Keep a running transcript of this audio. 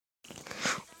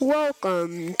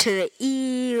Welcome to the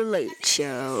E-Late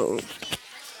Show.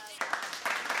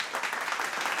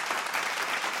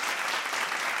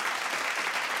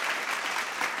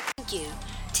 Thank you.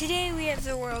 Today we have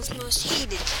the world's most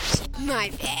hated person. My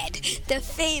bad. The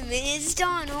famous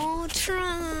Donald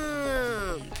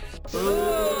Trump. Ooh.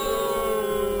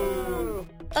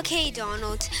 Okay,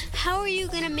 Donald, how are you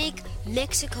going to make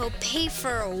Mexico pay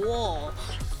for a wall?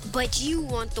 But you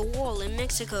want the wall and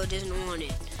Mexico doesn't want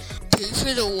it. Pay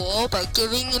for the wall by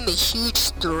giving them a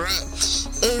huge threat,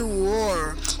 a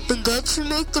war, and that should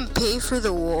make them pay for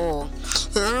the wall.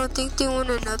 And I don't think they want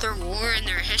another war in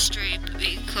their history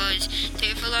because they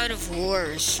have a lot of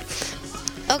wars.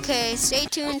 Okay, stay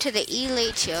tuned to the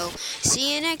E-Late Show.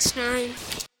 See you next time.